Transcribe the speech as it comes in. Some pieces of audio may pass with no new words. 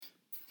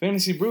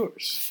Fantasy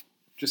Brewers.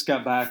 Just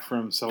got back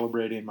from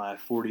celebrating my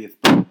 40th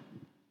birthday.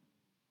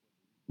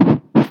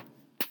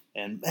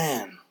 And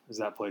man, is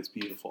that place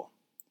beautiful.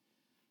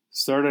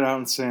 Started out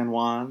in San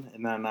Juan,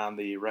 and then on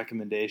the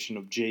recommendation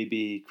of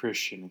JB,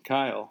 Christian, and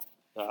Kyle,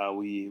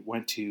 we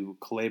went to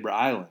Culebra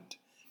Island,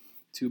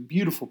 to a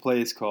beautiful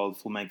place called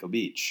Flamenco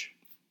Beach.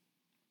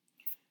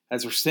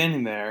 As we're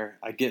standing there,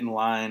 I get in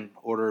line,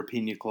 order a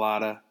pina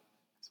colada.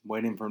 I'm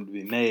waiting for him to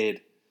be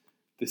made.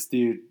 This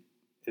dude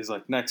is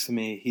like next to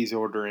me, he's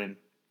ordering,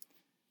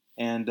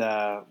 and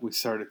we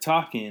started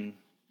talking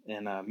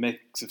in a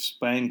mix of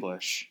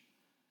Spanglish,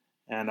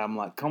 and I'm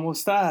like, ¿Cómo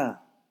está?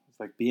 He's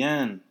like,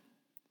 bien.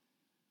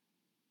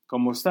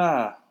 ¿Cómo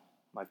está?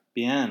 I'm like,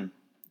 bien.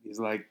 He's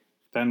like,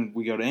 then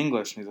we go to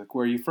English, and he's like,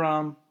 where are you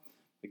from?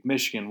 Like,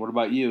 Michigan. What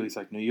about you? He's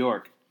like, New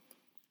York.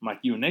 I'm like,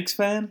 you a Knicks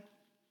fan?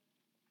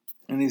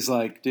 And he's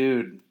like,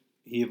 dude,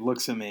 he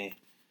looks at me,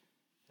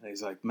 and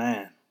he's like,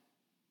 man,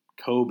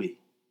 Kobe.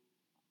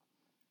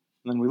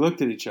 And then we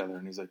looked at each other,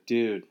 and he's like,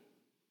 dude,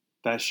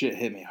 that shit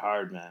hit me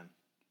hard, man.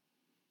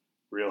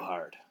 Real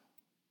hard.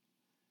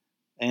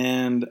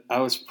 And I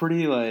was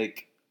pretty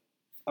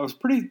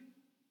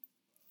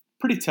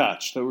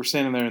touched that we're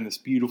standing there in this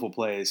beautiful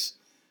place,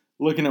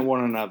 looking at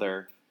one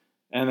another,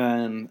 and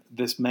then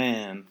this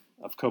man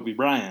of Kobe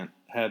Bryant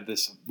had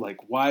this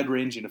like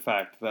wide-ranging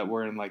effect that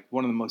we're in like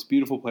one of the most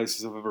beautiful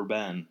places I've ever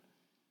been,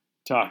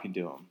 talking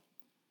to him.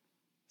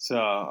 So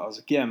I was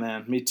like, yeah,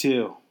 man, me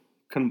too.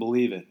 Couldn't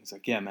believe it. He's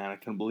like, yeah, man, I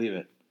couldn't believe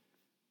it.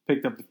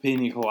 Picked up the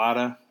pina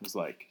colada. Was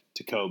like,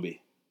 to Kobe.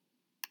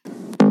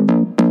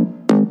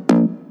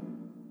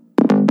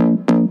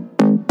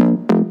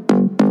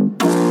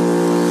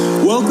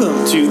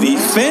 Welcome to the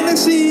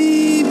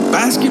Fantasy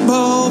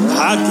Basketball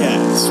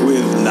Podcast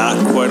with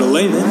not quite a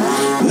layman,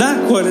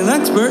 not quite an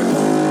expert,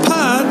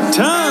 Pod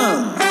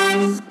Tom.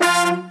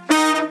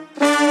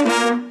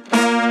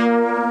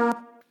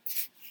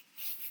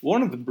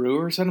 One of the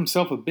Brewers had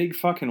himself a big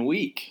fucking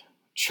week.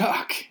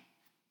 Chuck,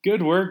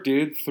 good work,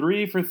 dude.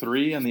 3 for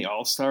 3 on the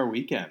All-Star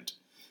weekend.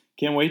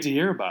 Can't wait to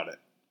hear about it.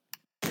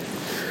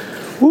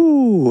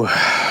 Ooh.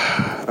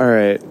 All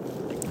right.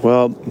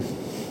 Well,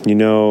 you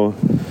know,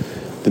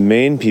 the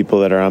main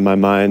people that are on my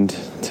mind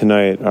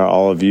tonight are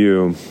all of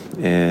you.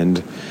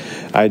 And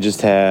I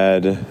just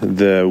had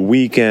the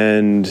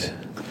weekend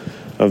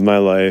of my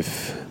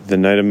life, the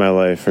night of my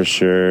life for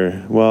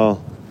sure.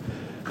 Well,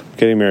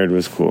 getting married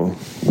was cool,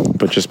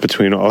 but just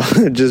between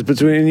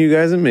you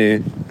guys and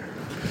me.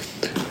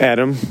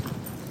 Adam,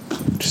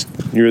 just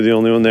you're the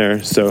only one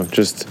there. So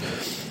just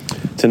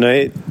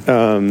tonight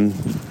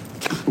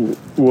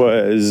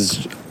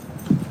was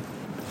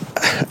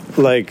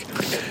like,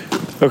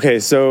 okay,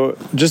 so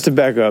just to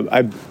back up,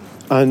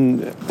 on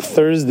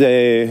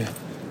Thursday,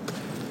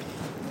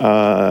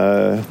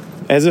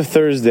 as of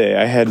Thursday,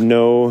 I had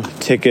no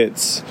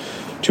tickets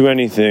to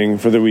anything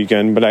for the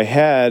weekend, but I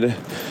had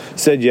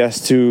said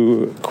yes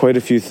to quite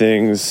a few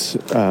things,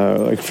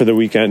 like for the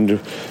weekend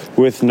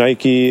with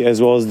Nike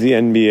as well as the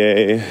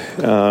NBA.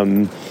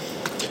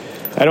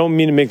 I don't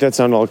mean to make that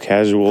sound all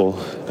casual.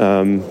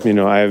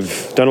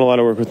 I've done a lot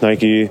of work with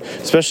Nike,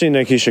 especially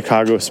Nike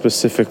Chicago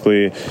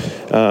specifically.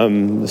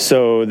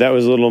 So that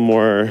was a little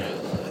more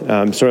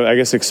sort of, I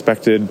guess,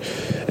 expected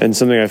and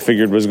something I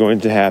figured was going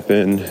to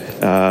happen.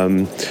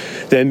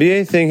 The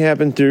NBA thing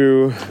happened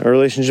through a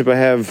relationship I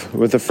have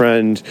with a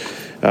friend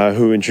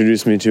who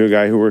introduced me to a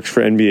guy who works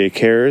for NBA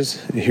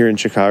Cares here in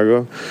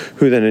Chicago,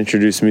 who then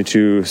introduced me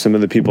to some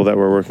of the people that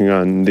were working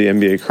on the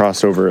NBA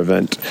crossover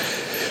event,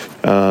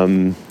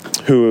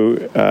 who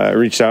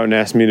reached out and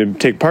asked me to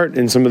take part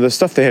in some of the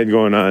stuff they had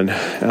going on.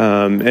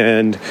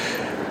 And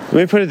let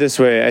me put it this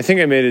way. I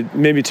think I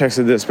maybe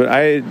texted this, but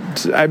I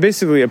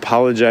basically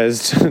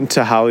apologized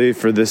to Holly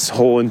for this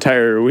whole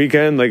entire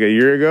weekend, like a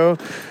year ago,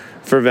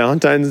 for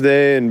Valentine's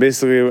Day. And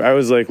basically I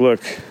was like,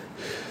 look,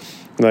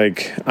 I'm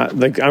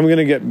going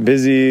to get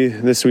busy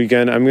this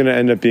weekend. I'm going to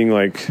end up being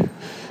like,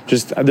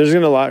 there's going to be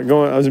a lot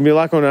going on.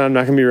 I'm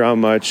not going to be around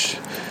much.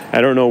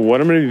 I don't know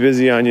what I'm going to be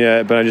busy on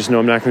yet, but I just know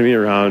I'm not going to be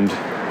around.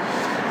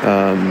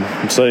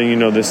 I'm just letting you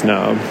know this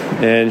now.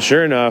 And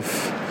sure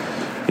enough,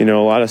 a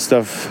lot of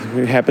stuff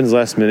happens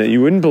last minute.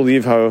 You wouldn't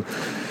believe how,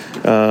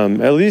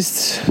 at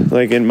least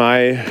like in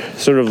my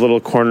sort of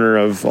little corner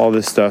of all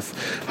this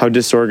stuff, how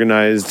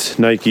disorganized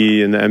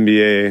Nike and the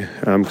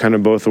NBA kind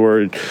of both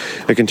were,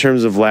 like in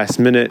terms of last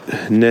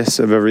minuteness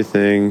of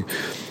everything.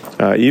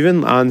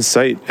 Even on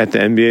site at the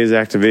NBA's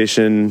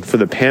activation for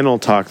the panel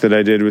talk that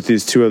I did with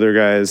these two other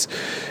guys,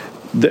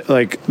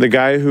 the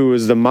guy who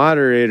was the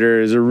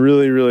moderator is a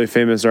really, really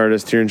famous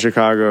artist here in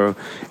Chicago,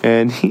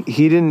 and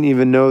he didn't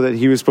even know that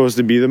he was supposed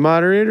to be the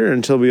moderator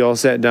until we all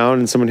sat down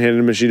and someone handed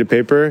him a sheet of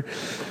paper,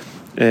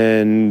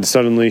 and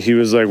suddenly he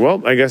was like,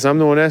 well, I guess I'm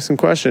the one asking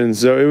questions.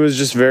 So it was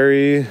just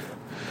you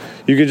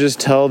could just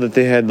tell that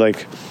they had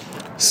like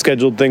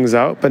scheduled things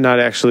out, but not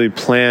actually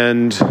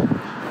planned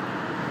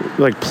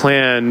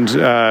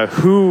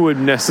who would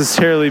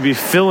necessarily be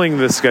filling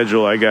the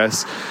schedule, I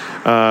guess.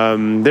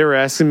 They were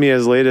asking me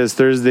as late as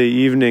Thursday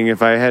evening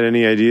if I had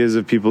any ideas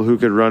of people who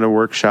could run a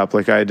workshop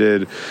like I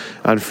did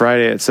on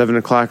Friday at 7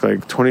 o'clock,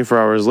 like 24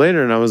 hours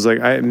later. And I was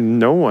like,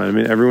 no one. I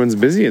mean, everyone's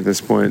busy at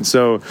this point.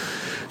 So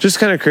just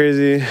kind of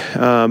crazy.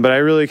 But I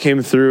really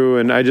came through,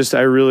 and I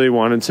really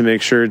wanted to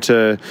make sure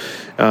to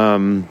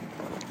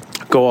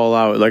go all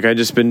out. Like I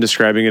just been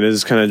describing it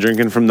as kind of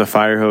drinking from the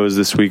fire hose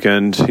this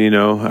weekend. You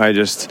know,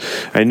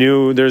 I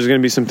knew there's going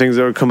to be some things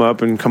that would come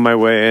up and come my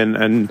way.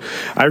 And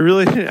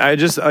I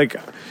just like,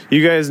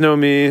 you guys know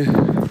me,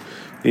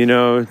 you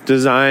know,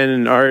 design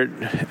and art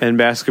and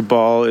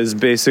basketball is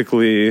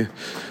basically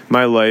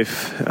my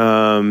life,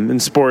 in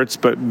sports,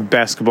 but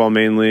basketball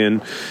mainly.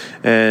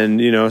 And,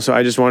 you know, so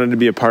I just wanted to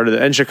be a part of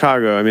it. And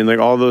Chicago, I mean, like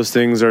all those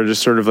things are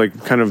just sort of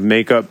like kind of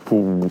make up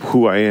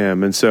who I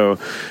am. And so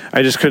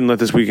I just couldn't let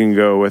this weekend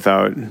go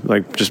without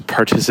like just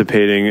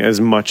participating as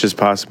much as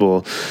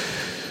possible.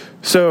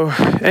 So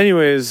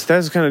anyways,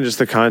 that's kind of just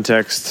the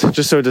context,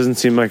 just so it doesn't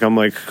seem like I'm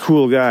like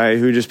cool guy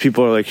who just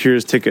people are like,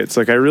 here's tickets.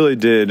 Like I really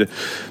did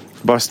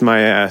bust my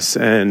ass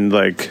and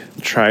like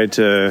try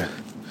to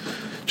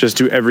just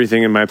do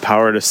everything in my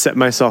power to set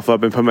myself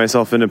up and put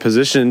myself in a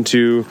position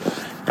to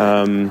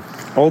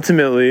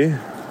ultimately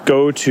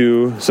go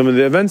to some of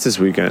the events this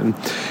weekend.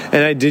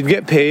 And I did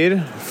get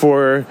paid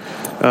for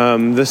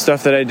the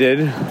stuff that I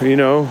did, you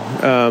know,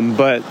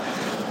 but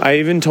I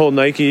even told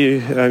Nike,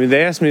 I mean,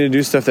 they asked me to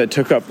do stuff that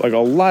took up like a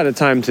lot of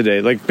time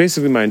today, like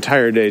basically my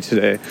entire day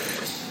today.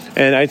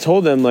 And I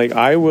told them, like,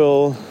 I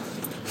will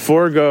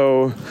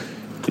forego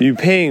you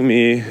paying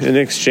me in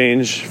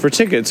exchange for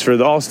tickets for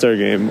the All-Star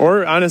game,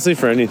 or honestly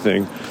for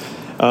anything.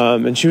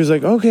 And she was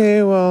like,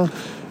 okay, well,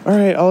 all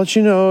right, I'll let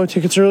you know.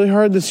 Tickets are really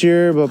hard this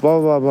year, blah,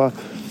 blah, blah, blah.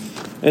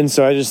 And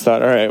so I just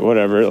thought, all right,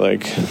 whatever,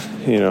 like,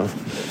 you know.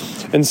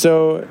 And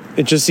so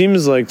it just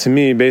seems like to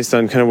me, based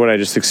on kind of what I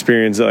just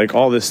experienced, that like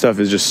all this stuff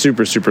is just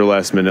super, super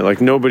last minute.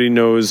 Like nobody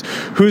knows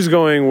who's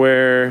going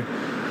where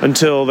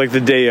until like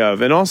the day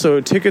of. And also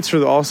tickets for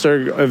the All-Star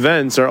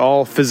events are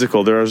all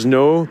physical. There is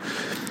no...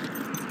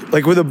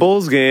 Like with a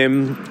Bulls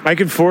game, I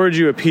could forward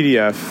you a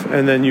PDF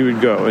and then you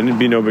would go and it'd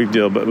be no big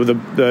deal. But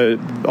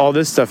with all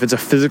this stuff, it's a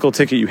physical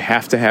ticket you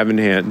have to have in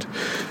hand.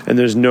 And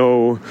there's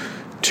no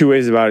two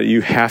ways about it.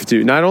 You have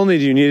to. Not only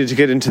do you need it to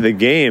get into the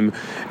game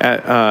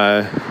at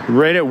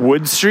right at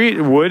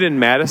Wood and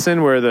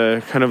Madison, where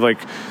the kind of like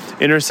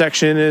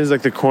intersection is,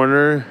 like the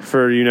corner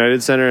for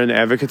United Center and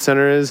Advocate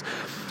Center is,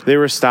 they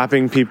were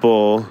stopping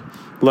people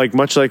like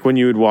much like when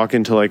you would walk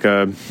into like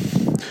a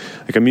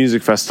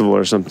music festival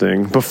or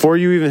something. Before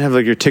you even have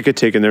like your ticket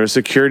taken, there was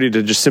security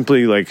to just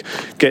simply like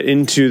get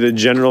into the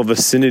general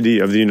vicinity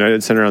of the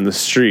United Center on the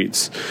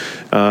streets.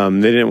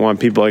 They didn't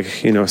want people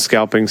like, you know,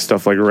 scalping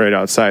stuff like right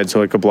outside. So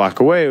like a block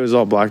away, it was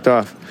all blocked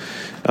off.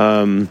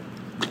 So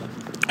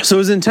it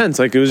was intense.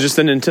 Like it was just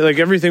like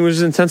everything was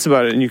just intense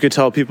about it. And you could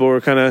tell people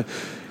were kind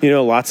of, you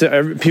know,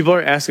 people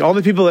are asking, all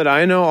the people that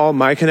I know, all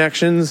my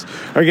connections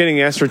are getting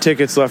asked for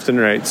tickets left and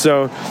right.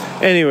 So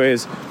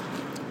anyways,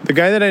 the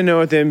guy that I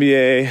know at the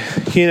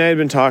NBA, he and I had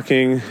been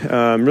talking,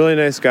 really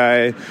nice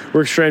guy,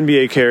 works for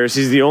NBA Cares.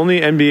 He's the only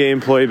NBA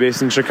employee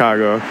based in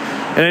Chicago.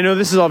 And I know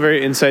this is all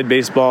very inside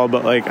baseball,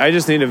 but like I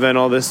just need to vent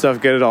all this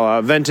stuff, get it all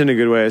out, vent in a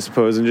good way, I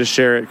suppose, and just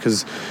share it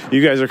because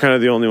you guys are kind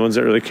of the only ones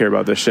that really care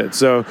about this shit.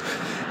 So,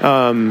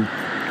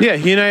 yeah,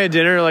 he and I had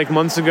dinner like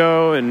months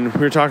ago, and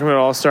we were talking about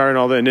All-Star and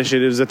all the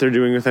initiatives that they're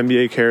doing with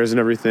NBA Cares and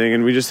everything,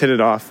 and we just hit it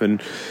off.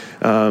 And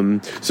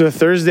so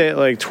Thursday at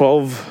like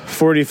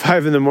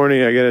 12:45 in the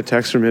morning, I get a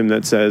text from him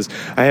that says,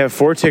 I have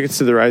 4 tickets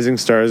to the Rising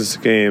Stars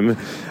game.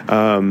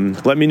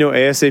 Let me know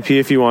ASAP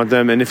if you want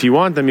them, and if you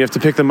want them, you have to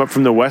pick them up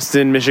from the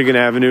Weston, Michigan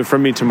Avenue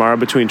from me tomorrow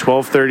between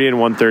 12:30 and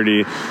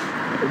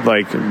 1:30.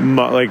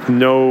 Like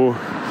no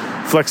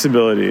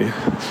flexibility.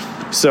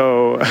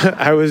 So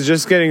I was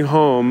just getting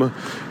home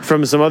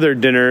from some other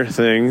dinner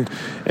thing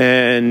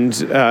and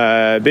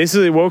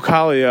basically woke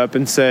Holly up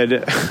and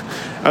said,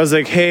 I was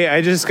like, hey,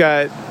 I just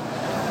got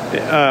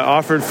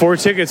offered 4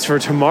 tickets for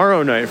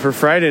tomorrow night, for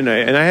Friday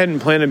night, and I hadn't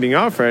planned on being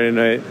out Friday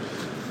night.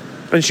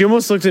 And she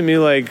almost looked at me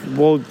like,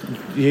 well,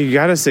 you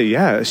got to say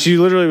yes. She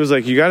literally was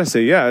like, you got to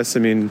say yes. I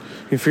mean,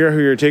 you can figure out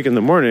who you're taking in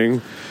the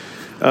morning.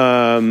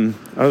 I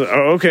was like,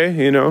 oh, okay,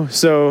 you know.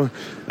 So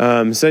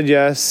said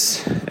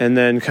yes, and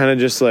then kind of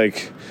just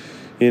like,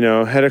 you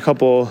know, had a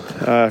couple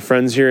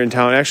friends here in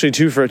town. Actually,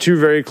 two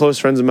very close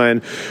friends of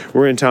mine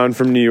were in town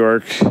from New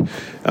York.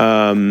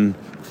 And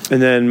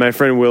then my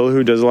friend Will,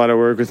 who does a lot of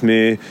work with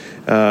me,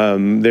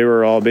 they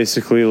were all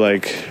basically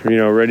like, you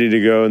know, ready to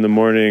go in the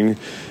morning.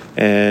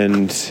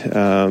 And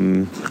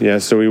yeah,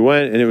 so we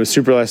went, and it was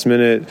super last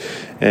minute.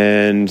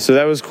 And so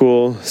that was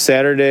cool.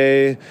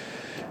 Saturday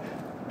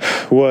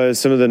was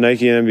some of the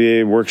Nike and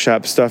NBA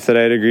workshop stuff that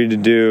I had agreed to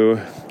do,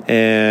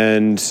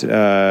 and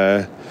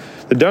the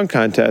dunk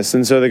contest.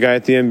 And so the guy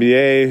at the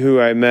NBA who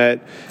I met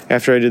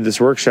after I did this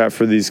workshop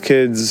for these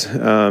kids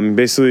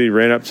basically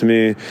ran up to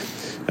me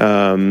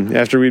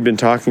after we'd been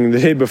talking the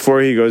day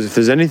before. He goes, if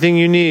there's anything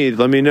you need,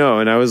 let me know.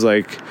 And I was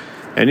like,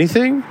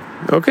 anything?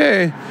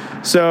 okay.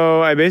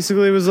 So I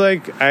basically was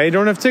like, I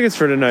don't have tickets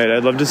for tonight.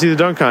 I'd love to see the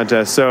dunk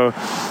contest. So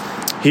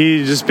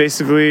he just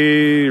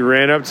basically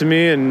ran up to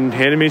me and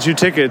handed me 2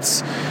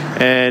 tickets.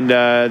 And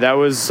that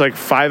was like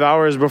 5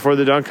 hours before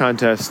the dunk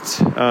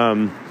contest.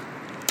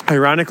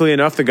 Ironically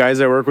enough, the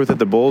guys I work with at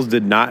the Bulls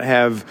did not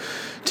have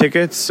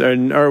tickets,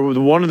 or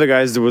one of the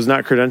guys that was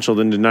not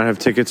credentialed and did not have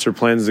tickets or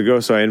plans to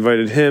go. So I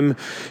invited him.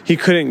 He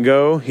couldn't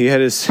go. He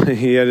had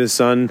his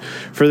son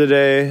for the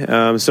day.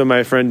 So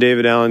my friend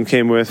David Allen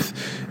came with.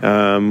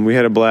 We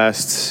had a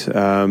blast.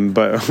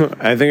 But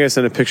I think I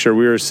sent a picture.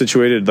 We were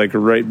situated like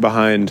right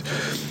behind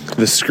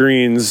the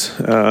screens.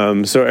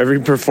 So every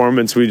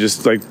performance we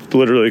just like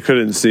literally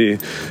couldn't see.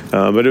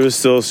 But it was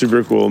still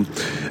super cool.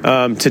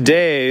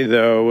 Today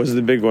though was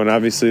the big one.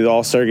 Obviously the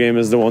All-Star game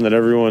is the one that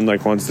everyone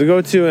like wants to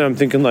go to, and I'm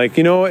thinking like,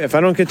 if I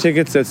don't get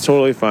tickets, that's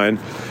totally fine.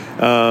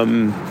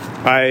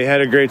 I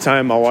had a great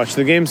time. I'll watch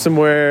the game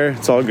somewhere.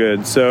 It's all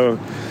good. So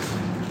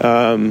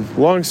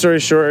long story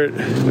short,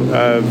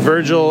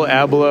 Virgil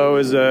Abloh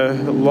is a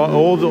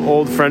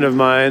old friend of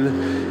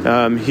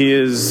mine. He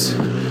is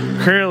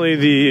currently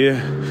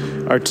the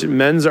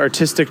men's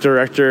artistic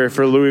director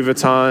for Louis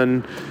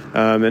Vuitton,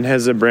 and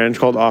has a brand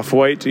called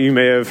Off-White you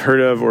may have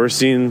heard of or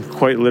seen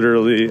quite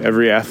literally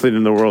every athlete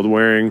in the world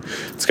wearing.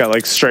 It's got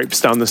like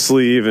stripes down the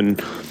sleeve and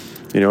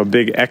a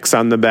big X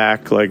on the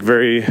back, like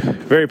very,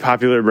 very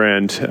popular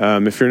brand,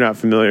 if you're not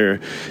familiar.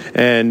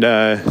 And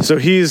so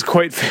he's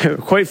quite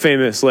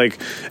famous, like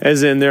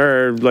as in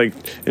there are like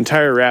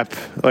entire rap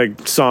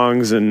like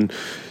songs and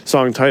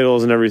song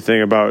titles and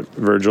everything about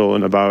Virgil,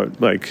 and about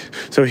like,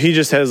 so he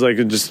just has like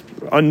a just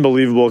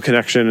unbelievable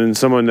connection, and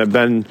someone that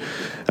Ben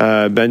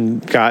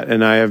Gott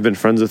and I have been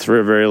friends with for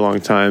a very long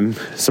time.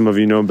 Some of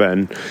you know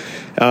Ben.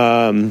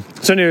 So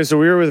anyway, so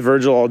we were with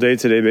Virgil all day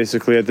today,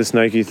 basically at this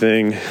Nike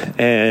thing,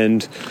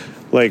 and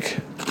like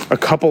a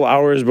couple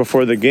hours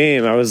before the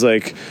game, I was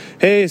like,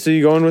 hey, so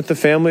you going with the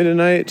family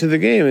tonight to the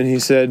game? And he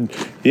said,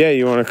 yeah,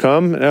 you want to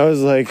come? And I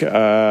was like,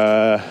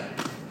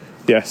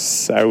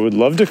 yes, I would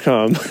love to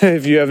come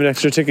if you have an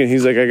extra ticket.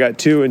 He's like, I got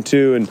 2 and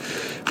 2, and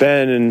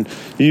Ben and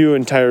you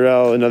and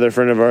Tyrell, another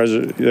friend of ours,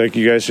 like,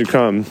 you guys should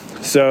come.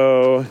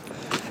 So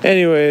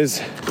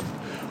anyways,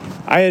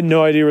 I had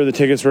no idea where the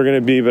tickets were going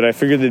to be, but I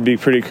figured they'd be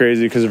pretty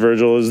crazy because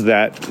Virgil is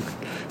that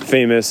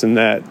famous and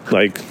that,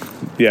 like,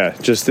 yeah,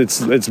 just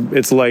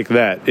it's like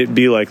that. It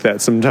be like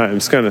that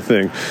sometimes kind of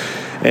thing.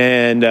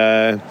 And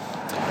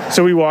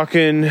so we walk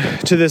in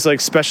to this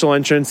like special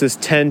entrance, this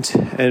tent,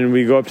 and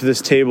we go up to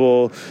this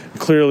table.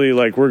 Clearly,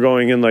 like, we're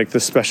going in like the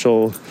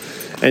special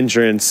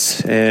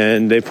entrance,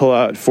 and they pull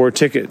out 4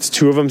 tickets.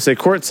 2 of them say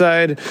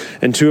courtside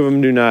and 2 of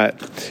them do not.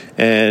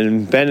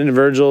 And Ben and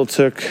Virgil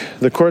took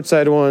the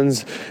courtside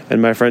ones,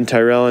 and my friend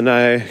Tyrell and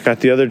I got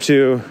the other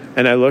 2.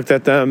 And I looked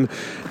at them,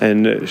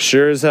 and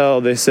sure as hell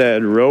they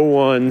said row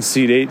 1,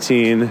 seat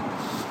 18.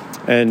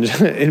 And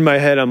in my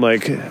head I'm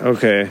like,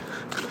 okay,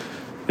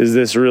 is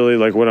this really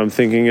like what I'm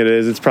thinking it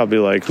is? It's probably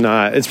like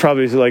not. It's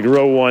probably like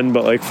row 1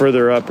 but like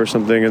further up or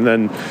something. And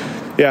then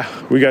yeah,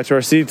 we got to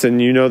our seats, and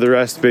the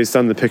rest based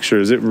on the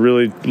pictures. It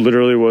really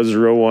literally was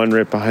row 1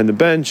 right behind the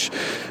bench.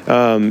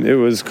 It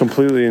was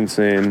completely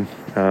insane.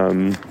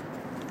 I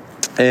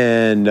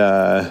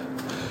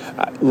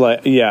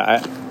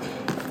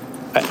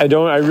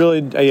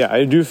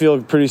do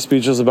feel pretty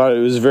speechless about it.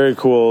 It was very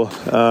cool.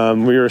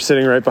 We were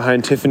sitting right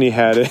behind Tiffany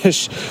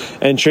Haddish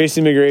and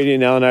Tracy McGrady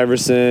and Allen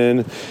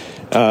Iverson.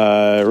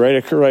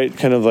 Right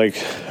kind of like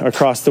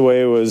across the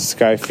way was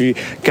Guy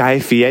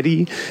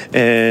Fieri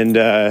and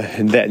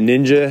that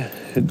ninja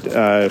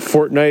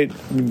Fortnite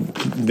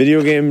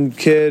video game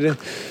kid.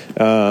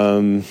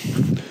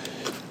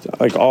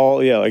 Like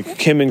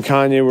Kim and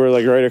Kanye were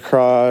like right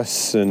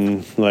across,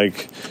 and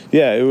like,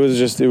 yeah, it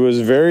was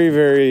very,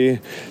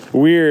 very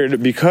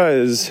weird,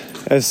 because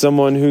as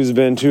someone who's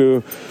been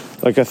to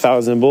like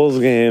 1,000 Bulls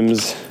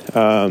games,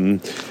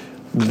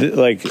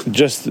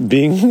 just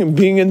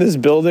being in this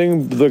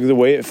building, the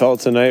way it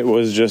felt tonight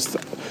was just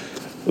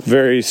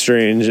very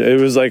strange. It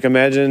was like,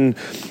 imagine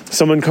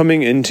someone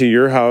coming into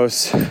your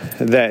house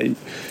that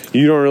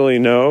you don't really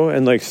know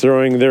and like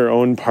throwing their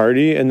own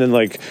party, and then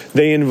like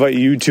they invite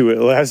you to it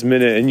last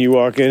minute, and you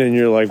walk in and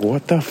you're like,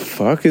 what the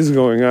fuck is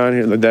going on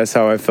here? Like, that's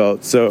how I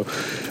felt. So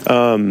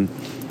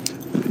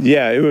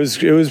yeah, it was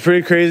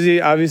pretty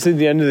crazy. Obviously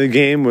the end of the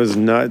game was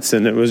nuts,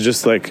 and it was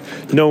just like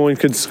no one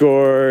could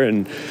score,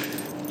 and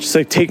just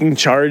like taking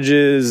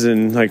charges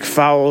and like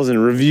fouls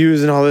and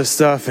reviews and all this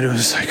stuff. And it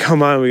was like,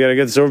 come on, we got to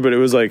get this over. But it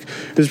was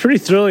pretty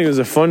thrilling. It was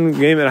a fun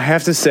game. And I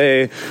have to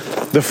say,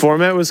 the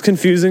format was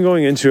confusing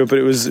going into it, but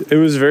it was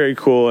very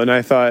cool. And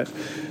I thought,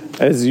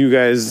 as you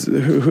guys,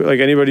 like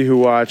anybody who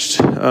watched,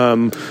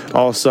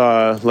 all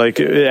saw, like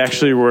it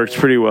actually worked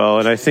pretty well.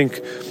 And I think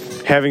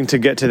having to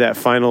get to that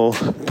final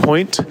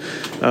point,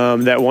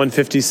 that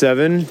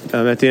 157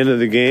 at the end of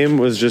the game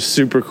was just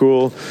super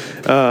cool.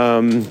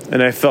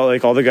 And I felt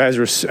like all the guys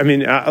were,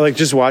 like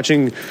just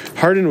watching,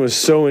 Harden was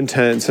so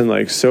intense and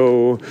like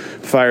so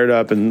fired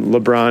up, and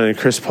LeBron and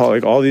Chris Paul,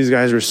 like all these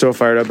guys were so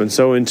fired up and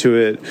so into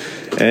it.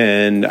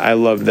 And I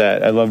loved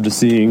that. I loved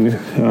seeing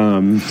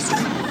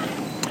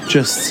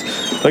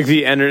just like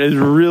the energy,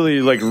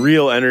 really like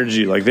real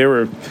energy. Like they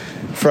were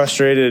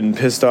frustrated and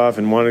pissed off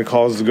and wanted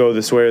calls to go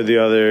this way or the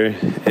other.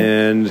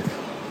 And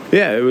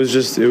yeah, it was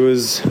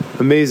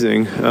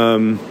amazing.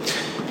 And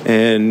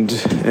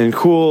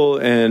cool.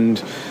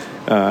 And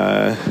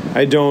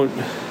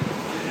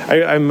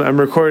I'm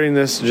recording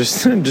this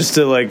just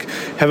to like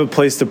have a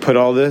place to put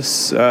all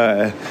this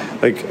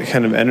like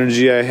kind of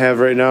energy I have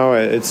right now.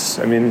 It's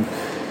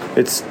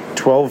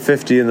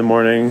 12:50 in the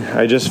morning.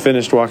 I just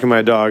finished walking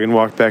my dog and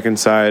walked back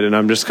inside, and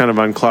I'm just kind of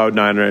on cloud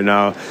nine right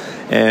now.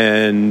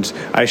 And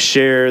I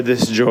share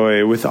this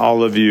joy with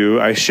all of you.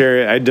 I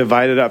share it. I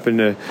divide it up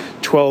into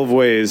 12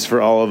 ways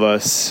for all of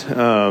us.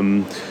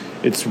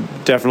 It's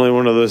definitely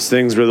one of those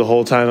things where the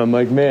whole time I'm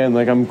like, man,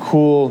 like I'm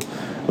cool.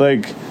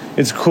 Like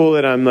it's cool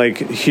that I'm like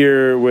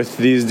here with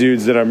these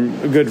dudes that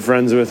I'm good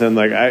friends with, and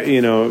like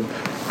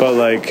but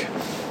like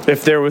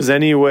if there was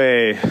any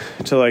way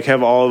to like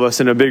have all of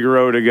us in a big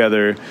row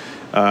together,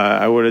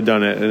 I would have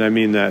done it, and I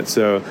mean that.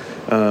 So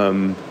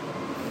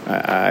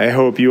I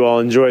hope you all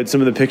enjoyed some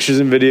of the pictures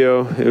and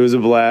video. It was a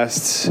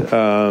blast,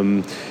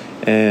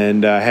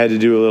 and I had to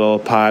do a little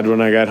pod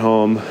when I got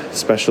home,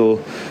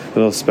 special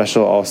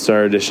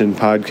All-Star Edition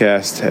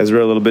podcast, as we're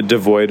a little bit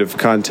devoid of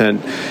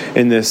content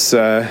in this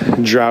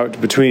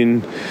drought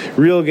between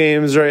real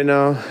games right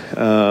now.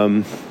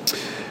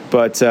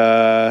 But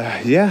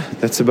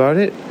that's about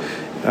it.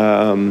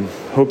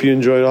 Hope you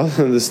enjoyed all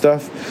of the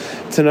stuff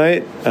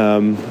tonight.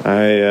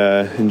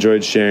 I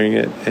enjoyed sharing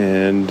it,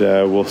 and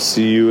we'll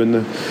see you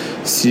in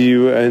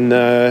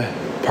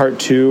part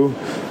 2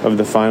 of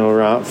the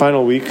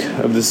final week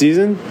of the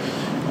season.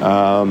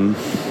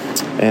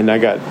 And I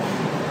got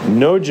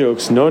no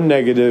jokes, no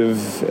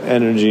negative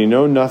energy,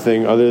 no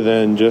nothing other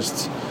than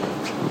just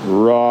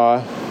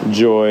raw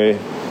joy,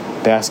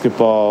 just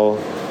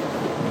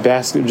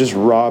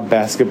raw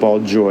basketball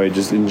joy,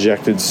 just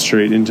injected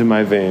straight into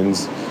my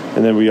veins.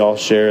 And then we all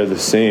share the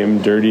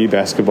same dirty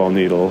basketball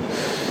needle.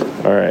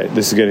 All right,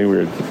 this is getting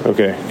weird.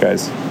 Okay,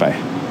 guys, bye.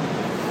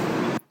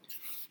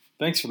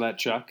 Thanks for that,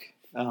 Chuck.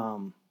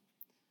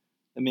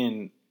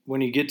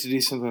 When you get to do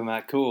something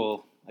that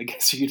cool, I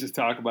guess you get to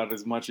talk about it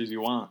as much as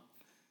you want.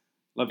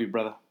 Love you,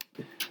 brother.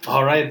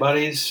 All right,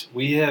 buddies.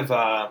 We've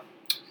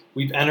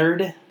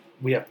entered.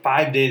 We have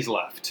 5 days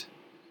left.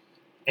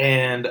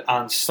 And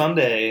on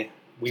Sunday,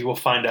 we will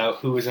find out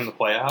who is in the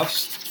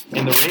playoffs.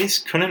 And the race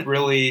couldn't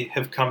really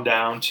have come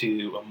down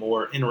to a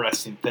more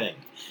interesting thing.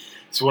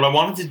 So what I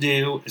wanted to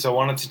do is I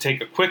wanted to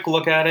take a quick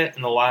look at it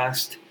in the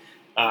last,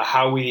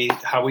 how we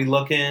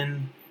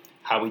looking,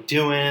 how we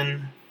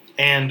doing.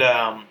 And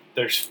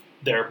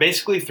there are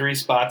basically 3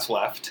 spots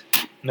left,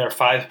 and there are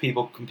 5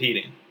 people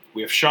competing.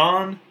 We have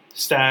Sean,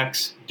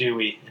 Stacks,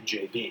 Dewey, and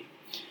JB.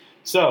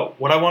 So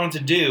what I wanted to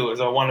do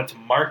is I wanted to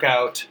mark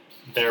out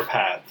their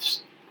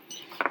paths.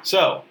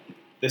 So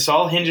this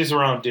all hinges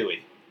around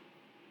Dewey.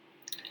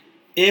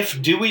 If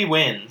Dewey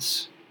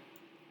wins,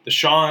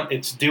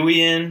 it's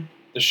Dewey in,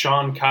 the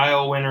Sean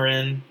Kyle winner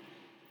in,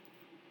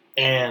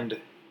 and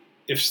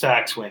if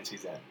Stacks wins,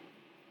 he's in.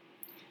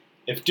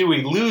 If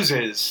Dewey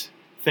loses,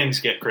 things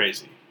get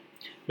crazy.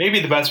 Maybe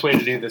the best way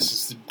to do this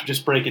is to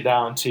just break it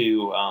down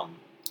to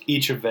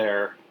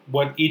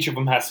what each of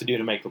them has to do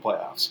to make the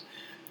playoffs.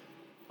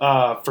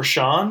 For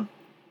Sean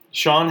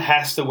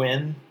has to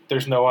win.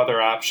 There's no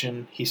other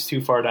option. He's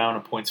too far down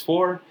in points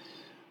for.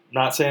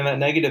 Not saying that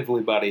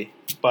negatively, buddy,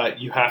 but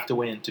you have to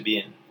win to be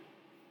in.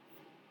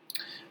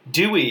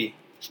 Dewey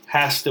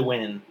has to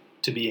win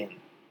to be in.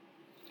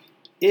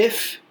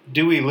 If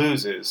Dewey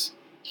loses,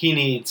 he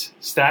needs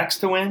Stacks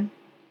to win,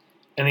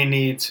 and he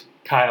needs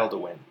Kyle to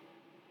win.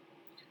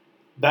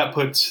 That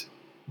puts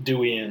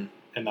Dewey in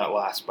that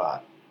last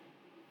spot.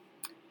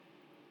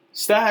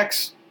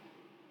 Stacks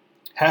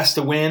has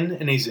to win,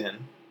 and he's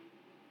in.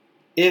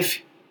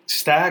 If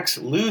Stacks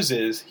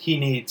loses, he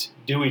needs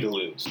Dewey to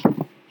lose.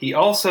 He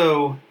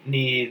also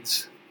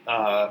needs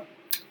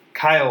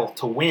Kyle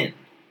to win,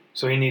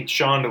 so he needs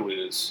Sean to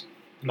lose,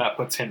 and that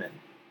puts him in.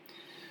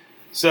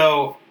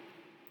 So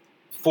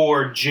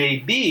for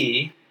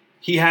JB,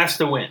 he has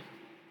to win.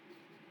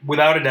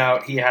 Without a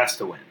doubt, he has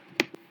to win.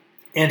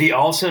 And he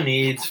also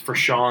needs for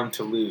Sean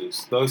to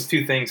lose. Those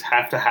 2 things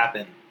have to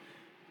happen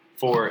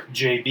for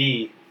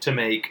JB to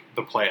make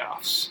the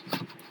playoffs.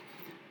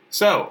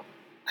 So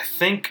I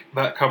think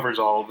that covers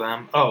all of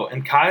them. Oh,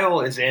 and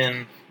Kyle is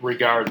in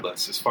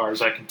regardless, as far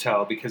as I can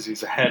tell, because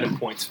he's ahead in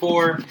points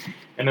for,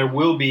 and there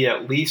will be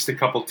at least a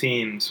couple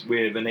teams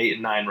with an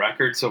 8-9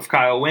 record. So if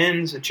Kyle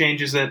wins, it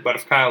changes it. But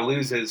if Kyle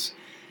loses,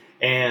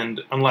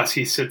 and unless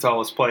he sits all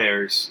his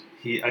players,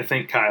 I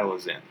think Kyle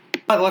is in.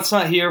 But let's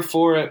not hear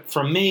for it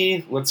from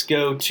me. Let's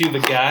go to the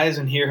guys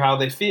and hear how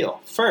they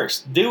feel.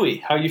 First, Dewey,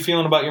 how you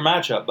feeling about your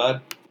matchup,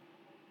 bud?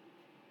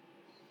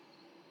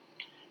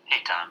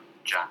 Hey, Tom.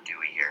 John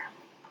Dewey here.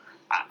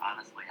 I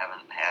honestly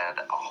haven't had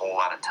a whole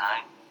lot of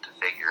time to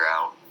figure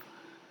out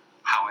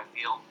how I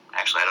feel.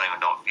 Actually, I don't even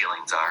know what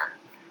feelings are.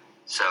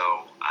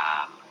 So,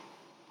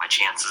 my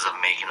chances of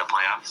making the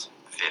playoffs,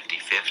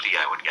 50-50,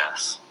 I would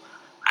guess.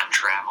 I'm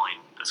traveling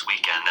this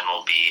weekend and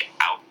will be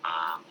out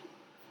of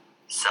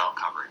cell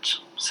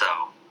coverage, so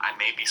I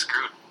may be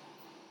screwed.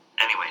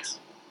 Anyways,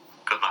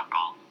 good luck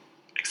all,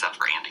 except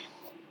for Andy.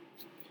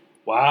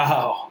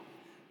 Wow.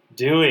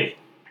 Dewey,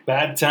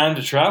 bad time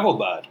to travel,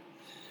 bud.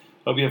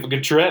 Hope you have a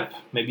good trip.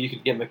 Maybe you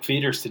could get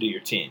McFeeders to do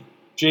your team.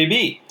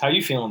 JB, how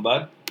you feeling,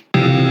 bud?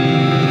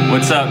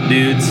 What's up,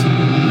 dudes?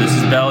 This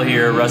is Bell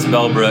here, Russ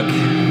Bellbrook.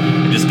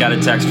 I just got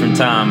a text from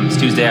Tom. It's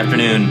Tuesday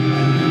afternoon.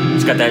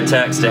 Just got that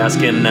text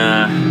asking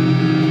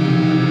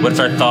what's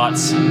our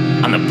thoughts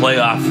on the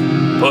playoff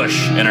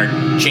push and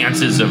our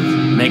chances of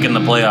making the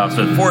playoffs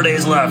with 4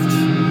 days left.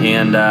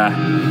 And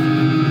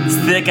it's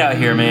thick out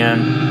here,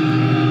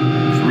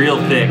 man. It's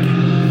real thick. I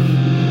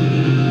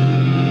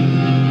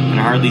can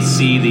hardly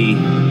see the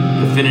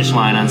finish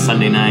line on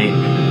Sunday night.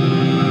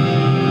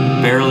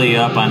 Barely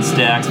up on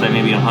stacks by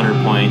maybe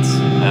 100 points,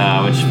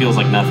 which feels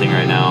like nothing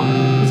right now.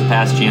 He's a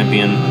past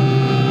champion.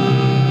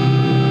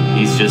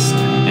 He's just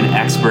an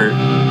expert,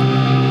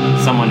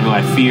 someone who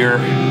I fear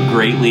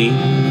greatly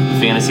in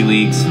fantasy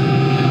leagues.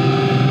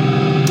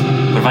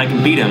 But if I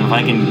can beat him, if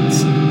I can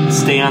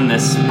stay on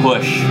this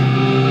push,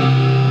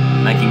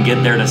 and I can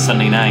get there to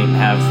Sunday night and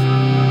have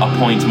a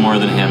point more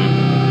than him,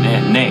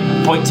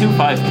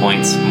 0.25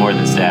 points more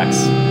than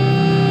stacks.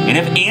 And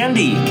if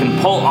Andy can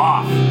pull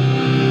off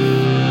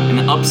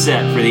an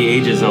upset for the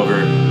ages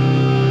over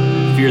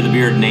Fear the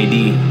Beard and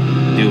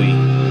AD Dewey,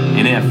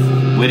 and if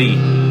Whitty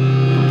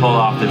can pull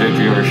off the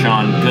victory over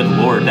Sean, good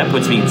lord, that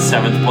puts me in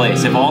 7th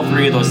place. If all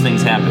three of those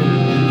things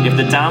happen, if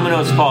the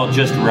dominoes fall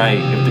just right,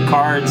 if the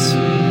cards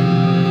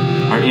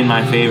are in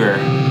my favor,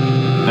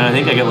 then I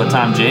think I get with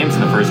Tom James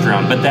in the first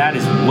round. But that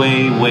is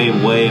way, way,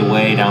 way,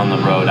 way down the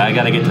road. I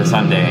got to get to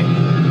Sunday,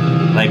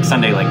 like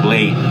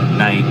late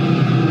night.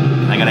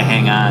 I got to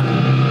hang on.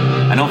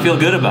 I don't feel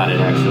good about it,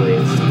 actually.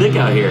 It's thick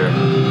out here.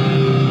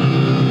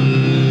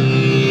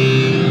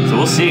 So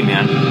we'll see,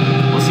 man.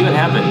 We'll see what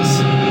happens.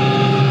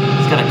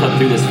 Just gotta cut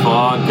through this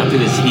fog, cut through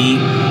this heat,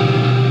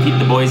 keep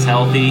the boys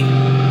healthy,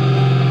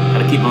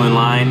 gotta keep them in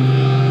line,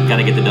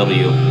 gotta get the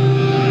W.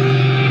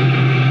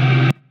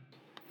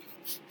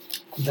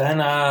 Then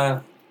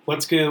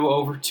let's go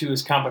over to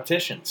his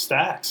competition.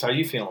 Stacks, how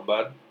you feeling,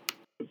 bud?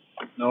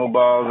 No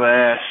balls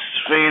ass.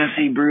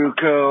 Fantasy Brew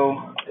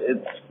Co.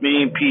 It's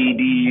me,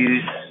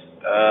 PDs.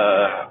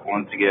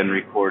 Once again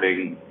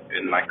recording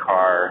in my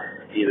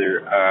car,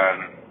 either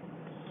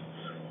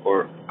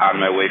or on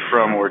my way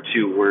from or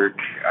to work.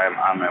 I'm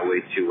on my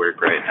way to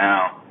work right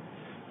now.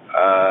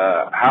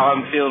 How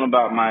I'm feeling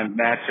about my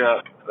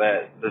matchup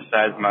that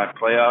decides my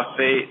playoff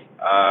fate?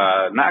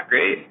 Not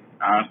great,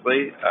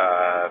 honestly.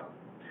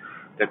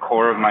 The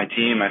core of my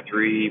team, my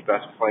 3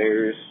 best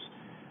players,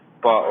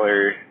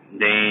 Butler,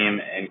 Dame,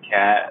 and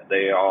Cat,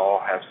 they all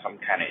have some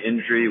kind of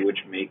injury, which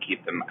may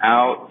keep them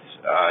out.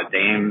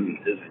 Dame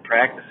isn't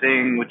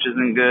practicing, which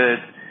isn't good.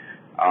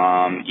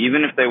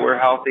 Even if they were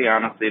healthy,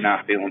 honestly,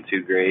 not feeling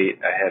too great.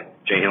 I had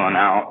Jalen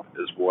out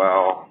as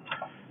well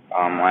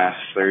last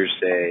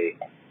Thursday.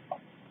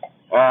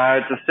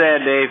 It's a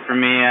sad day for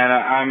me.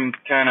 I'm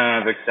kind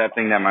of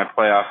accepting that my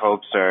playoff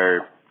hopes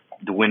are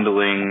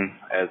dwindling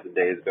as the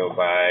days go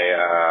by.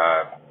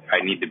 I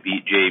need to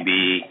beat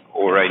JB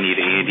or I need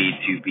Andy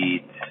to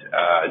beat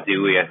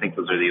Dewey. I think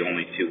those are the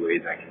only 2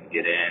 ways I can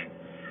get in.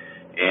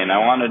 And I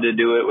wanted to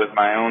do it with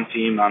my own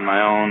team on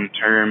my own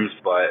terms,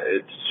 but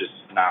it's just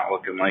not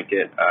looking like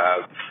it.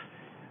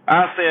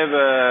 Honestly,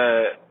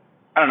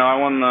 I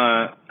won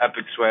the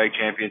Epic Swag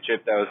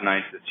Championship. That was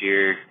nice this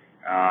year.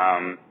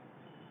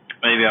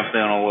 Maybe I'm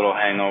feeling a little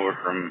hangover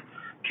from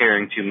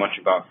caring too much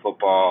about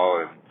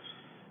football, and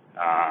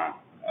I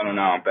don't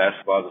know,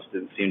 basketball just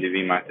didn't seem to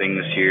be my thing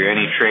this year.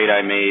 Any trade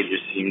I made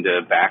just seemed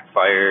to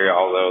backfire,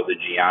 although the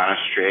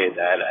Giannis trade,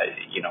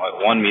 it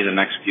won me the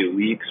next few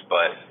weeks,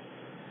 but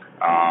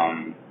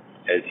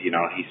as you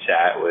know, he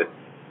sat with,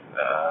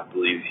 I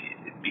believe,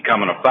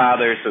 becoming a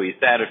father, so he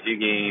sat a few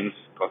games,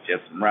 plus he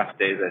had some rest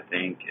days, I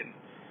think, and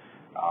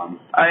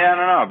I don't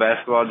know,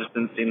 basketball just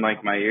didn't seem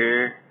like my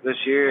year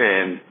this year,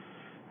 and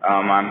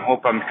I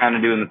hope I'm kind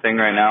of doing the thing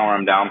right now where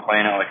I'm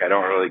downplaying it like I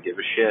don't really give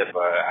a shit,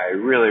 but I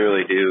really,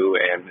 really do,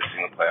 and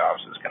missing the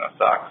playoffs is going to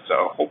suck.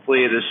 So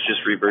hopefully this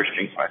just reverse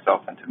jinx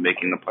myself into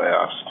making the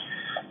playoffs.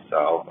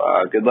 So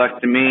good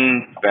luck to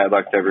me, bad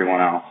luck to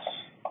everyone else.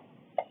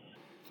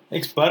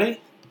 Thanks,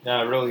 buddy.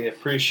 I really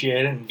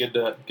appreciate it, and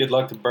good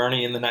luck to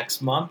Bernie in the next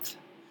month.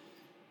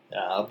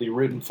 I'll be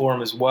rooting for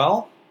him as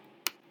well.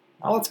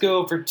 Now let's go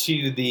over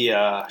to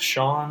the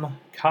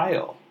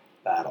Sean-Kyle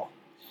battle.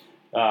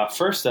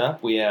 First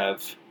up, we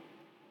have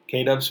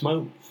K-Dub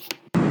Smooth.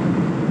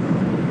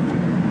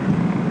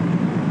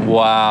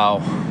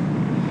 Wow.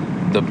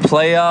 The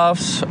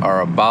playoffs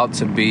are about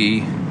to be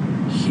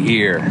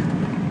here.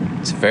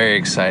 It's very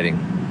exciting.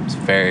 It's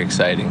very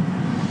exciting.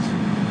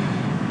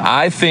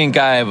 I think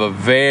I have a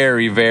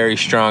very, very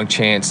strong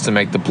chance to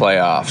make the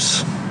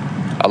playoffs.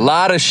 A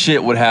lot of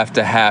shit would have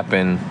to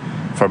happen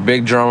for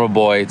Big Drummer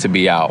Boy to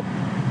be out.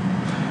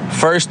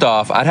 First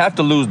off, I'd have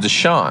to lose to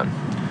Sean.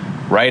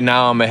 Right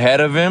now, I'm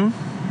ahead of him.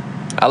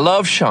 I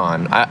love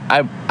Sean.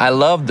 I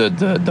love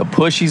the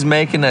push he's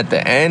making at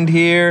the end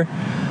here.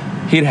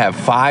 He'd have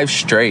 5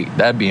 straight.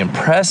 That'd be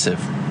impressive.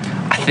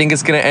 I think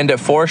it's going to end at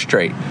 4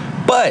 straight.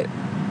 But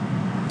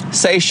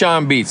say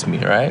Sean beats me,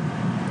 right?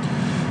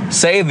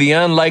 Say the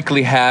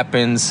unlikely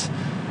happens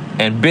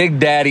and Big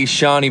Daddy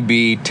Shawnee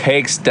B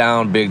takes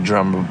down Big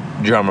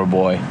Drummer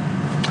Boy.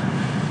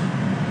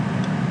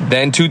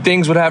 Then 2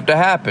 things would have to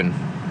happen.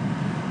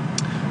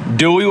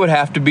 Dewey would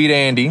have to beat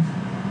Andy.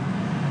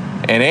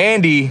 And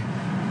Andy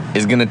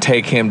is going to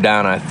take him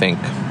down, I think.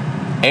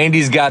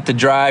 Andy's got the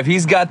drive.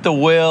 He's got the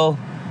will.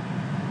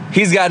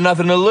 He's got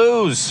nothing to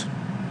lose.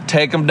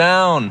 Take him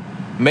down.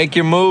 Make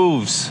your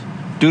moves.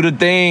 Do the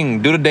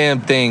thing. Do the damn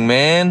thing,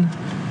 man.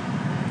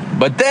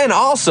 But then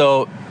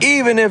also,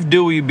 even if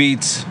Dewey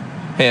beats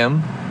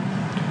him,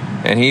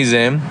 and he's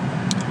in,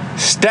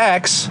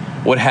 Stacks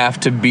would have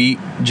to beat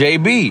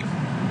JB.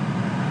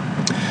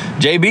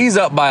 JB's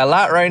up by a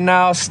lot right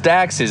now.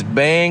 Stacks is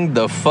banged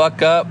the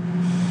fuck up.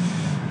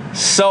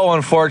 So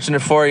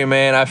unfortunate for you,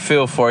 man. I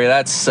feel for you.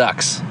 That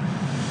sucks.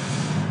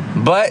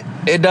 But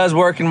it does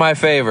work in my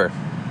favor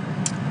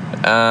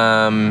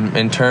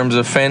in terms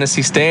of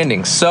fantasy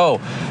standings. So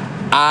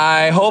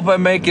I hope I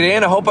make it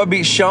in. I hope I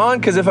beat Sean,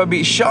 because if I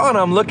beat Sean,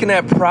 I'm looking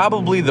at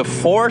probably the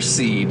 4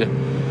 seed.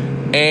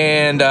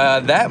 And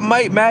that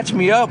might match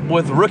me up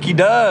with Rookie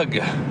Doug.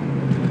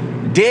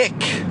 Dick,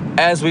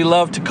 as we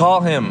love to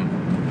call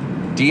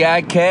him.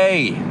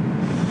 D-I-K.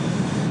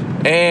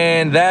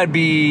 And that'd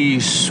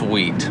be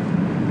sweet.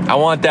 I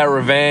want that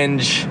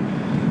revenge.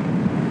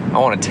 I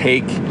want to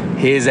take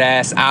his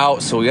ass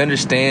out so he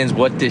understands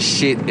what this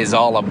shit is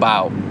all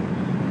about.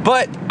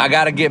 But I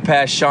got to get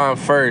past Sean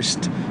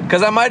first,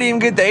 because I might even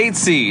get the 8th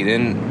seed.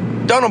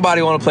 And don't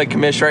nobody want to play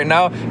commish right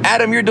now.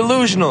 Adam, you're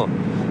delusional.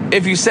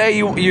 If you say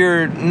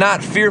you're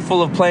not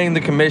fearful of playing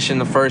the commish in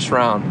the first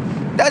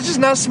round, that's just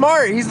not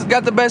smart. He's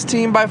got the best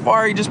team by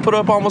far. He just put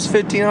up almost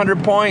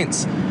 1,500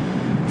 points.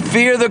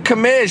 Fear the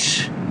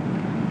commish.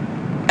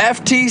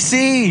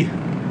 FTC.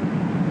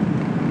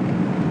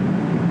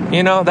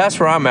 You know, that's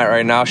where I'm at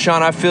right now.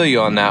 Sean, I feel you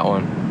on that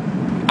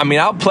one. I mean,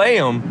 I'll play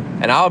him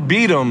and I'll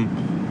beat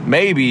him,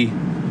 maybe.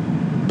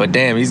 But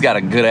damn, he's got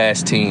a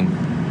good-ass team.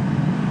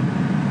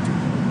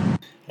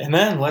 And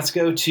then let's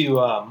go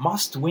to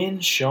must-win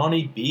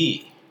Shawnee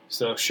B.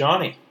 So,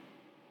 Shawnee,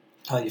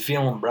 how you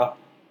feeling, bro?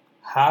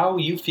 How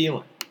you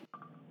feeling?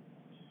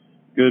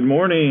 Good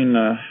morning,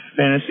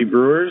 Fantasy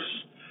Brewers.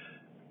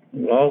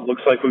 Well, it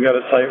looks like we got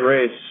a tight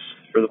race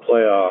for the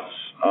playoffs.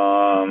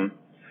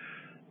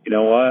 You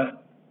know what?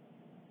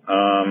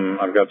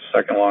 I've got the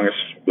second longest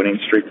winning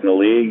streak in the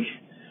league.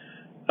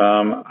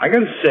 I got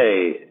to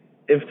say,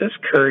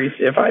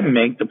 if I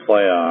make the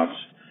playoffs,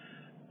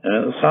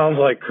 and it sounds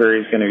like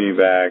Curry's going to be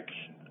back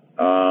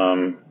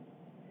in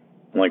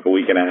like a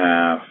week and a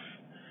half.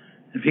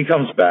 If he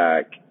comes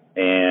back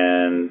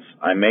and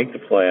I make the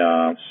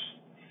playoffs,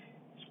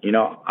 you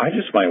know, I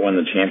just might win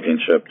the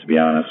championship, to be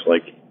honest.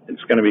 Like,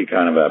 it's going to be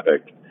kind of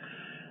epic.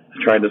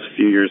 I tried this a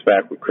few years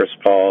back with Chris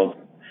Paul.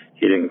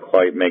 He didn't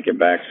quite make it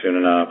back soon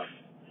enough.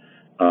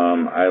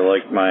 I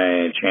like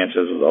my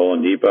chances with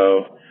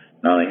Oladipo.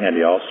 Now they had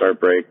the All-Star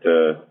break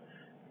to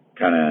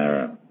kind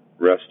of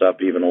rest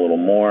up even a little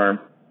more.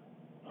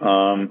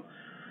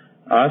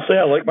 Honestly,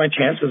 I like my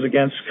chances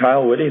against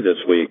Kyle Whitty this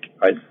week.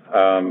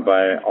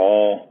 By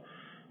all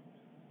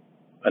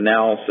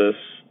analysis,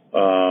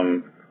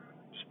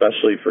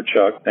 especially for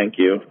Chuck, thank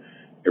you.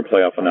 Your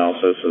playoff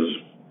analysis has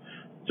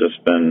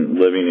just been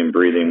living and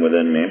breathing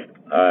within me.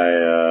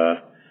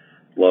 I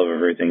love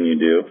everything you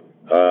do.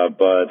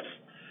 But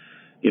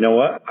you know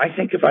what? I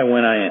think if I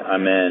win,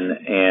 I'm in,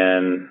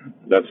 and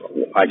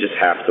I just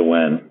have to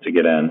win to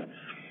get in.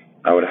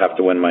 I would have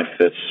to win my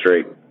 5th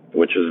straight,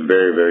 which is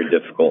very, very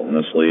difficult in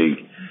this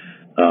league.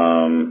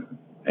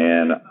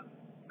 And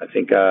I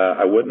think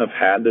I wouldn't have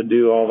had to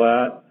do all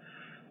that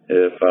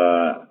if,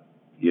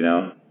 you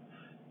know,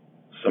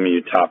 some of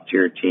you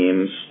top-tier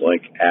teams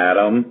like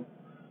Adam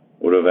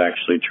would have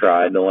actually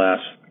tried the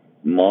last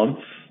month.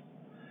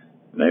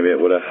 Maybe it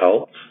would have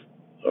helped,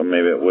 or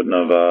maybe it wouldn't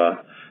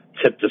have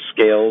tipped the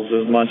scales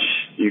as much,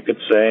 you could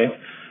say,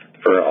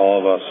 for all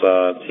of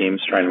us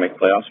teams trying to make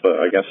playoffs. But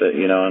I guess,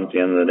 you know, at the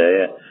end of the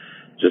day, it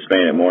just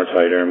made it more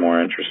tighter and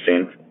more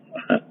interesting.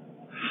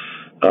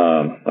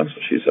 That's what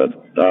she said.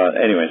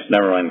 Anyways,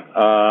 never mind.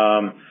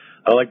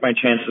 I like my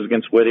chances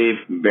against Whitty,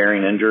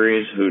 bearing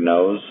injuries. Who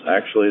knows,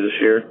 actually, this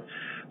year.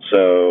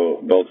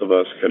 So both of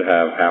us could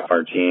have half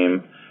our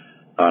team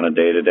on a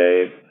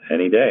day-to-day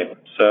any day.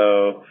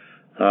 So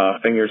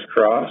fingers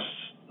crossed.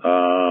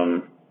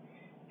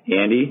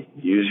 Andy,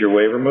 use your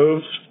waiver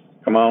moves.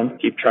 Come on,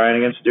 keep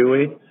trying against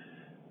Dewey.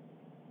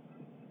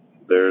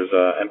 there's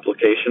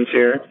implications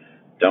here.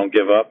 Don't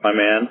give up, my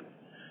man.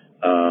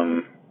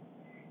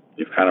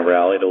 You've kind of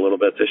rallied a little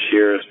bit this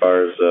year as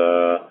far as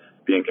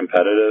being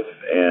competitive,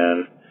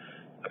 and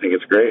I think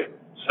it's great.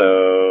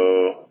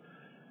 So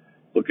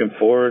looking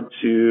forward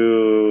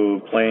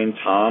to playing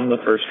Tom the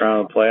first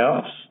round of the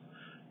playoffs.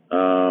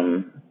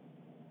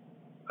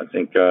 I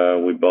think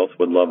we both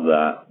would love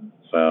that.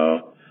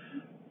 So,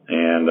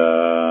 and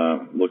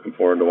looking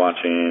forward to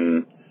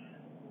watching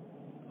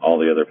all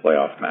the other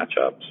playoff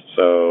matchups.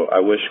 So I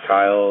wish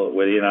Kyle,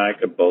 Whitty, and I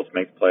could both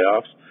make the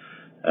playoffs.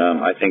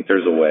 I think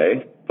there's a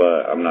way,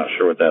 but I'm not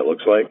sure what that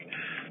looks like.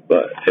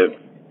 But if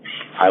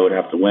I would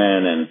have to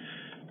win, and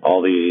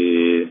all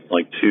the,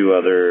 like, 2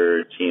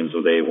 other teams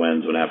with 8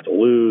 wins would have to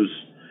lose,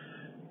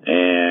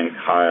 and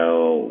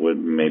Kyle would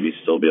maybe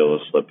still be able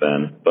to slip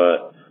in.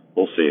 But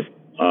we'll see.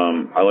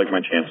 I like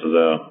my chances,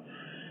 though.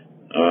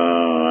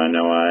 I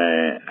know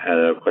I had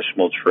a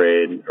questionable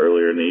trade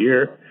earlier in the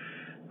year.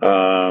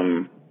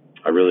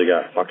 I really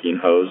got fucking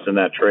hosed in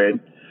that trade.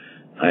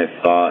 I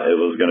thought it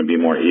was going to be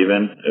more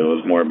even. It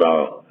was more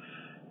about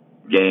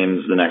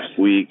games the next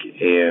week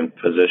and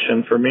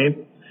position for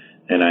me.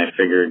 And I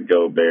figured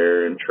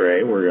Gobert and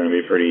Trey were going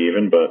to be pretty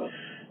even, but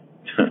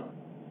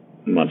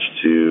much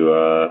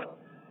to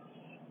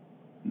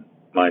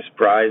my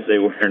surprise, they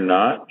were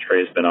not.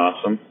 Trey's been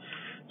awesome.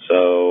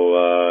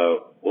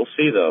 So we'll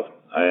see, though.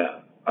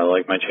 I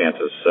like my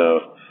chances.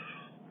 So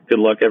good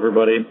luck,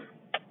 everybody,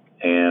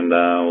 and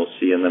we'll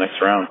see you in the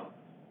next round.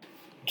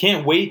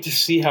 Can't wait to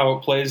see how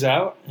it plays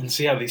out and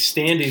see how these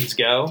standings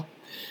go,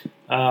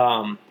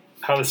 how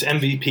this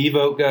MVP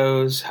vote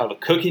goes, how the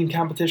cooking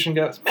competition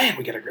goes. Man,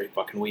 we got a great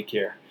fucking week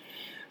here.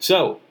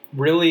 So,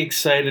 really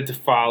excited to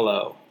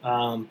follow.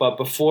 But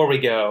before we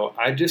go,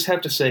 I just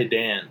have to say,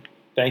 Dan,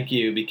 thank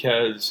you,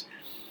 because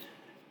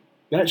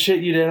that shit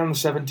you did on the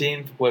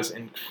 17th was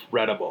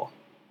incredible.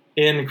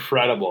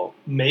 Incredible.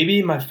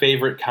 Maybe my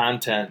favorite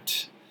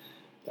content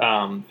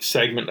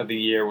segment of the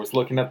year was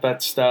looking at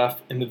that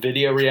stuff, and the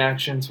video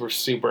reactions were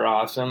super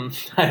awesome.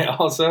 I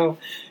also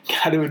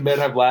got to admit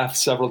I've laughed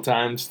several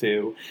times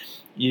too.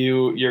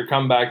 Your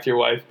comeback to your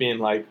wife being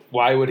like,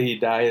 why would he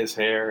dye his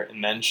hair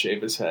and then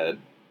shave his head?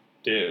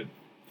 Dude,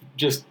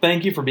 just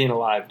thank you for being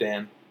alive,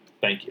 Dan.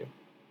 Thank you.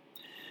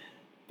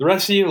 The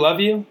rest of you, love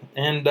you,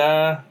 and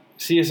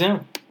see you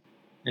soon.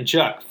 And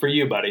Chuck, for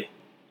you, buddy.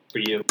 For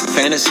you.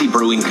 Fantasy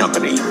Brewing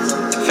Company.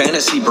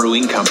 Fantasy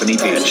Brewing Company,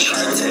 bitch.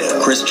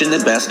 Christian the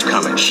best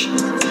cumish.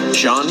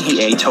 Sean,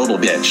 he a total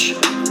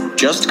bitch.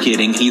 Just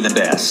kidding, he the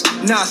best.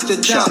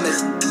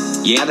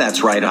 Nostradamus. Yeah,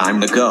 that's right, I'm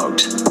the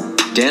GOAT.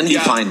 Dan be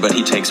fine, but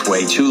he takes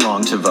way too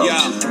long to vote.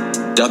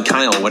 Doug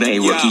Kyle, what a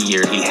rookie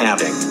year he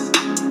having.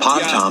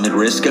 Pod Tom at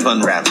risk of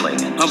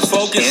unraveling. I'm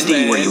focused, Andy,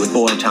 man. were you with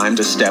boy time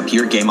to step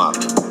your game up?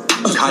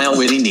 Kyle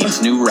Whitty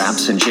needs new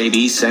raps and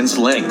JB sends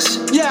links.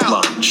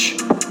 Lunch.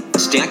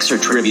 Stacks or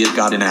trivia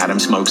got an Adam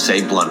Smoke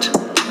say blunt.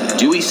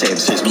 Dewey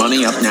saves his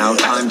money up now.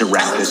 Time to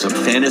wrap this up.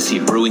 Fantasy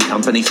Brewing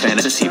Company.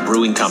 Fantasy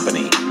Brewing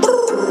Company.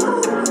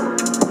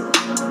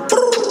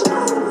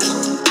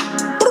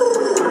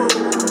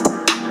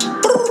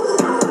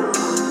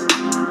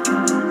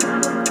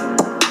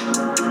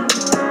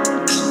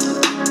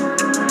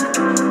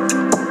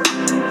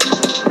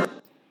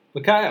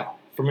 But Kyle,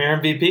 from your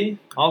MVP,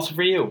 also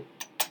for you.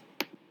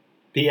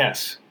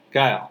 P.S.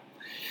 Kyle,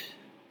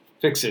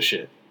 fix this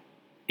shit.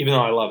 Even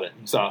though I love it,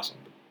 it's awesome.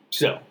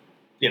 Still,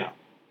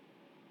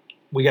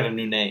 we got a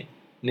new name.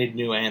 Need a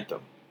new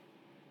anthem.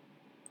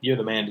 You're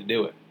the man to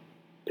do it.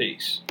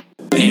 Peace.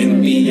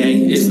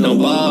 NBA, it's no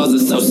balls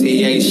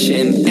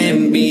association.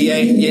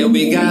 NBA, yeah,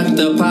 we got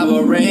the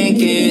power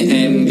ranking.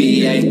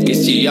 NBA,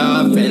 it's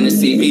GR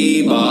fantasy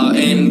b-ball.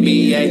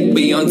 NBA,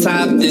 we on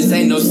top, this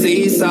ain't no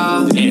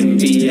seesaw.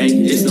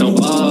 NBA, it's no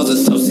balls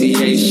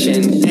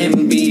association.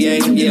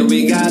 NBA, yeah,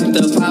 we got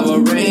the power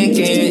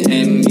ranking.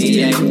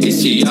 NBA,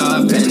 it's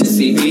GR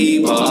fantasy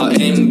b-ball.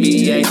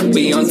 NBA,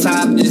 we on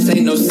top, this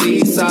ain't no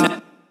seesaw.